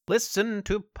listen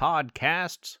to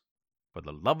podcasts for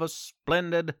the love of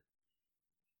splendid.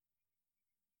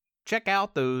 Check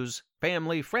out those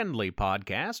family-friendly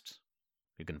podcasts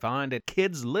you can find at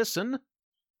Kids Listen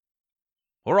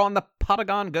or on the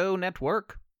Potagon Go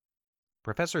network.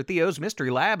 Professor Theo's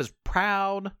Mystery Lab is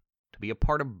proud to be a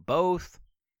part of both,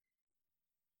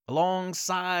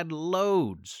 alongside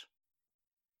loads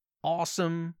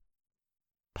awesome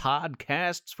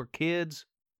podcasts for kids.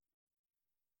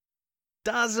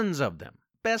 Dozens of them.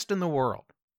 Best in the world.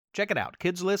 Check it out.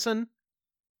 Kids Listen,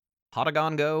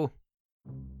 Potagon Go.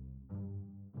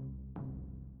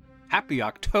 Happy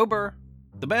October.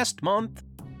 The best month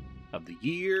of the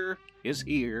year is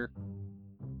here.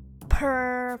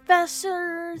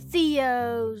 Professor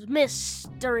Theo's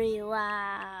Mystery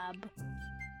Lab.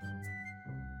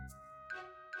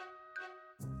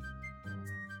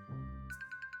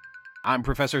 I'm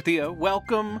Professor Theo.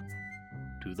 Welcome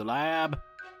to the lab.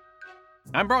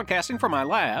 I'm broadcasting from my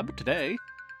lab today,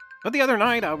 but the other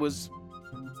night I was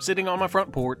sitting on my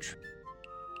front porch,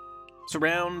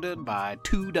 surrounded by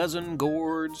 24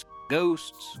 gourds,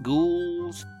 ghosts,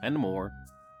 ghouls, and more.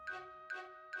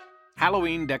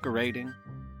 Halloween decorating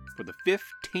for the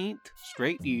 15th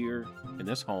straight year in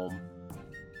this home.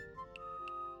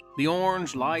 The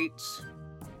orange lights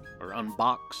are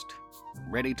unboxed,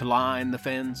 ready to line the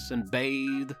fence and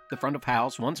bathe the front of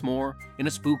house once more in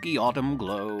a spooky autumn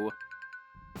glow.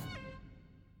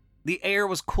 The air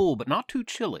was cool but not too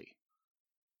chilly,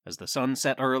 as the sun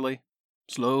set early,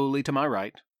 slowly to my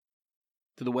right,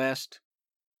 to the west.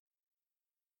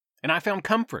 And I found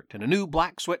comfort in a new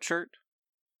black sweatshirt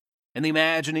and the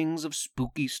imaginings of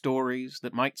spooky stories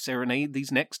that might serenade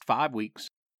these next 5 weeks.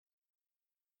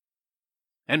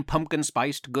 And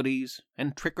pumpkin-spiced goodies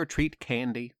and trick-or-treat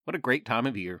candy. What a great time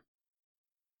of year.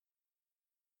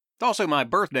 It's also my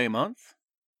birthday month.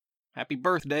 Happy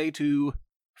birthday to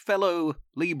fellow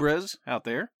Libras out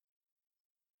there.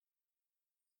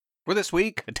 For this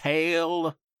week, a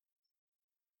tale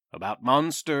about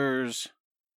monsters.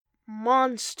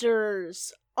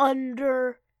 Monsters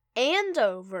under and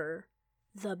over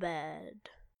the bed.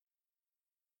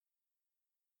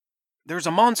 There's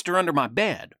a monster under my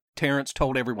bed. Terence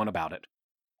told everyone about it.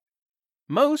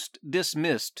 Most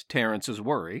dismissed Terence's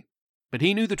worry, but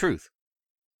he knew the truth.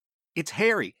 It's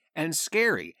hairy and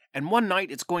scary, and one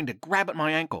night it's going to grab at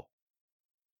my ankle.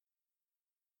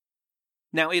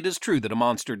 Now, it is true that a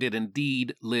monster did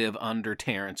indeed live under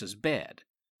Terence's bed,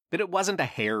 but it wasn't a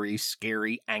hairy,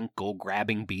 scary,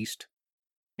 ankle-grabbing beast.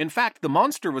 In fact, the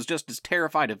monster was just as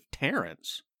terrified of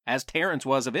Terence as Terence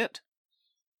was of it.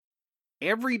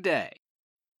 Every day,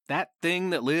 that thing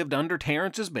that lived under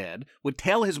Terence's bed would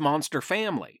tell his monster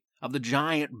family of the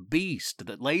giant beast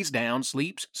that lays down,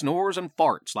 sleeps, snores, and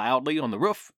farts loudly on the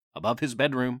roof above his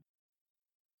bedroom.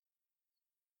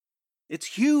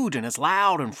 It's huge and it's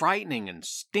loud and frightening and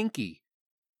stinky,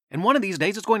 and one of these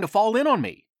days it's going to fall in on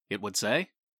me, it would say.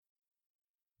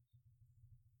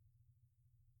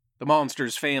 The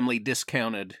monster's family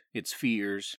discounted its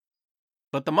fears,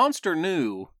 but the monster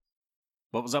knew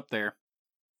what was up there.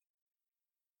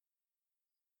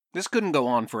 This couldn't go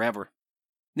on forever.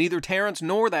 Neither Terence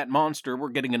nor that monster were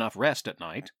getting enough rest at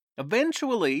night.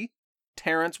 Eventually,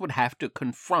 Terence would have to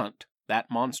confront that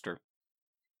monster.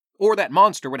 Or that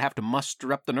monster would have to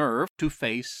muster up the nerve to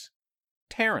face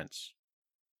Terence,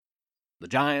 the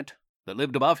giant that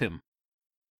lived above him.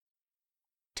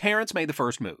 Terence made the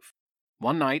first move.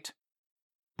 One night,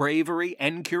 bravery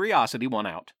and curiosity won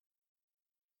out.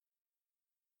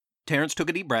 Terence took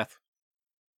a deep breath,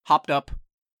 hopped up,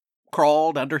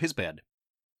 crawled under his bed.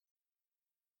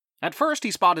 At first he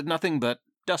spotted nothing but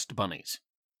dust bunnies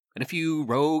and a few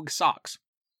rogue socks.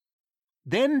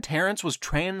 Then Terence was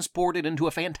transported into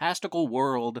a fantastical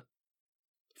world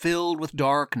filled with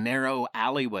dark, narrow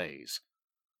alleyways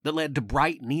that led to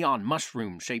bright neon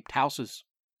mushroom-shaped houses.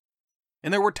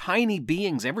 And there were tiny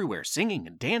beings everywhere singing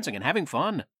and dancing and having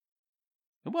fun.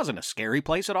 It wasn't a scary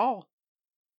place at all.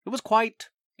 It was quite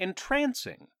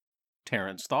entrancing,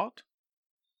 Terence thought.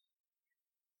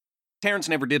 Terence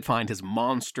never did find his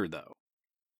monster, though.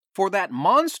 For that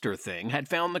monster thing had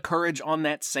found the courage on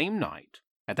that same night,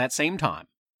 at that same time,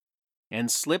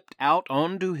 and slipped out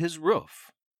onto his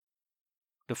roof.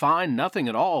 To find nothing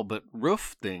at all but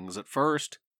roof things at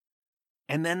first,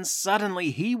 and then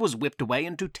suddenly he was whipped away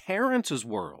into Terence's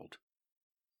world,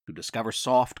 to discover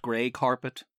soft gray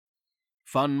carpet,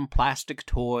 fun plastic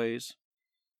toys,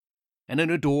 and an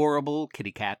adorable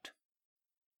kitty cat.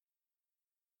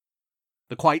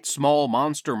 The quite small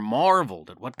monster marveled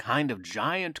at what kind of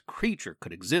giant creature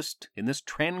could exist in this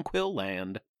tranquil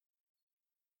land.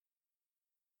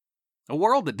 A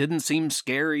world that didn't seem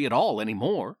scary at all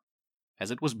anymore,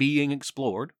 as it was being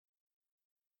explored.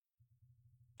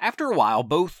 After a while,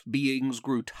 both beings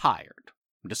grew tired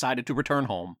and decided to return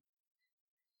home.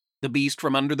 The beast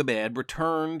from under the bed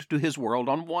returned to his world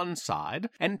on one side,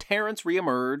 and Terence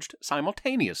reemerged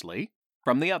simultaneously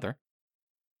from the other.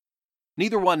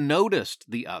 Neither one noticed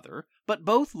the other, but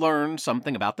both learned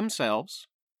something about themselves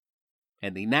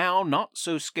and the now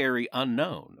not-so-scary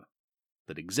unknown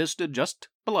that existed just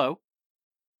below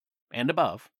and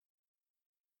above.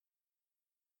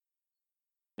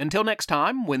 Until next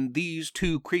time, when these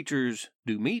two creatures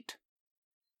do meet,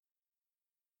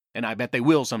 and I bet they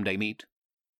will someday meet,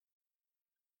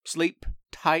 sleep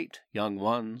tight, young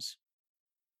ones.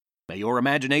 May your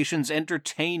imaginations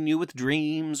entertain you with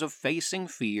dreams of facing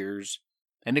fears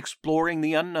and exploring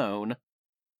the unknown,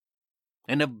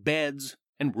 and of beds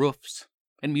and roofs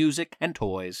and music and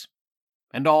toys,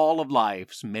 and all of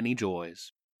life's many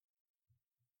joys.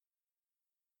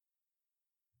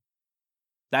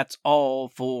 That's all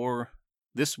for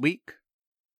this week.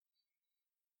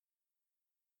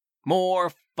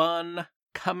 More fun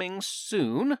coming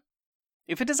soon.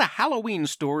 If it is a Halloween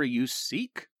story you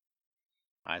seek,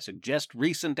 I suggest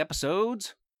recent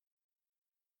episodes: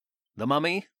 The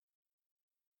Mummy,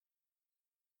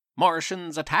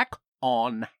 Martians Attack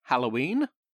on Halloween,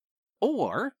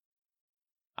 or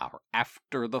our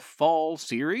After the Fall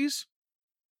series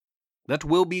that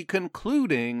will be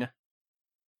concluding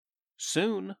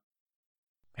soon.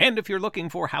 And if you're looking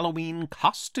for Halloween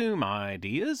costume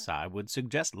ideas, I would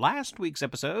suggest last week's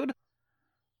episode,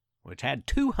 which had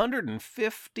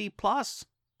 250 plus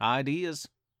ideas.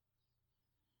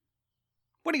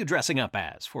 What are you dressing up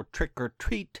as for trick or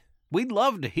treat? We'd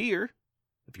love to hear.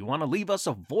 If you want to leave us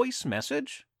a voice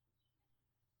message,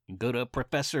 you can go to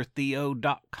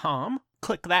ProfessorTheo.com,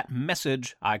 click that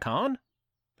message icon,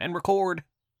 and record.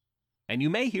 And you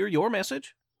may hear your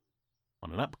message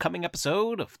on an upcoming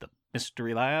episode of the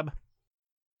Mystery Lab.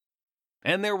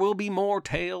 And there will be more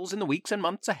tales in the weeks and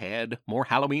months ahead, more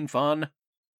Halloween fun,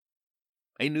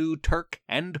 a new turk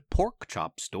and pork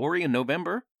chop story in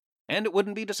November, and it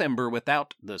wouldn't be December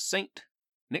without the St.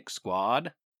 Nick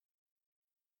Squad.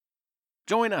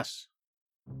 Join us,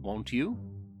 won't you?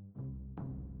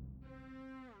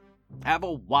 Have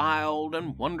a wild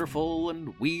and wonderful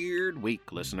and weird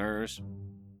week, listeners.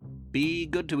 Be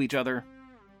good to each other.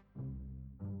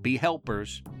 Be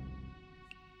helpers.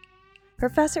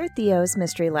 Professor Theo's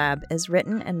Mystery Lab is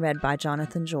written and read by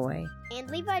Jonathan Joy. And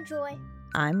Levi Joy.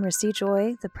 I'm Risty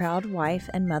Joy, the proud wife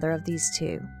and mother of these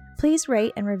two. Please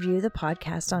rate and review the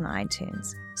podcast on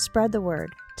iTunes. Spread the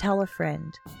word. Tell a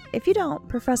friend. If you don't,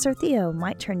 Professor Theo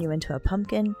might turn you into a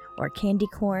pumpkin or candy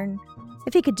corn.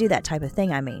 If he could do that type of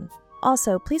thing, I mean.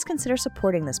 Also, please consider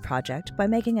supporting this project by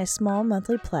making a small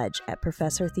monthly pledge at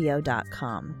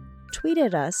ProfessorTheo.com. Tweet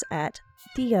at us at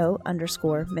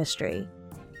Theo_mystery.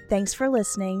 Thanks for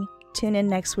listening. Tune in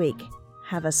next week.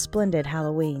 Have a splendid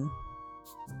Halloween.